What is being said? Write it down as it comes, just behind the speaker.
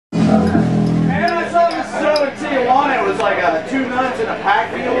Man, I saw this show in Tijuana. It was like 2 nuts in a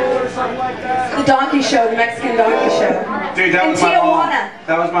pack mule or something like that. The donkey show, the Mexican donkey show. Dude, that in was my mom. Tijuana.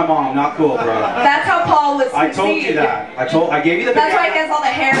 That was my mom. Not cool, bro. That's how Paul was conceived. I told you that. I gave you the That's banana. why he has all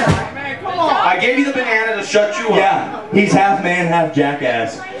the hair. Man, come on. I gave you the banana to shut you up. Yeah, he's half man, half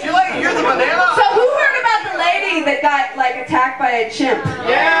jackass. You're the banana. So who heard about the lady that got like attacked by a chimp?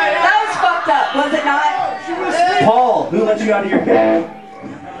 Yeah. That was fucked up, was it not? She was sleeping. Paul, who let you out of your cab?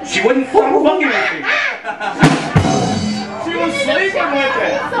 She wouldn't stop fucking with me. She was sleeping with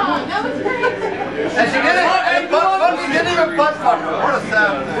it. And she didn't even butt fuck her. What a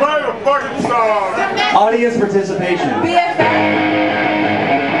savage. Play a fucking song. Audience participation. BFF.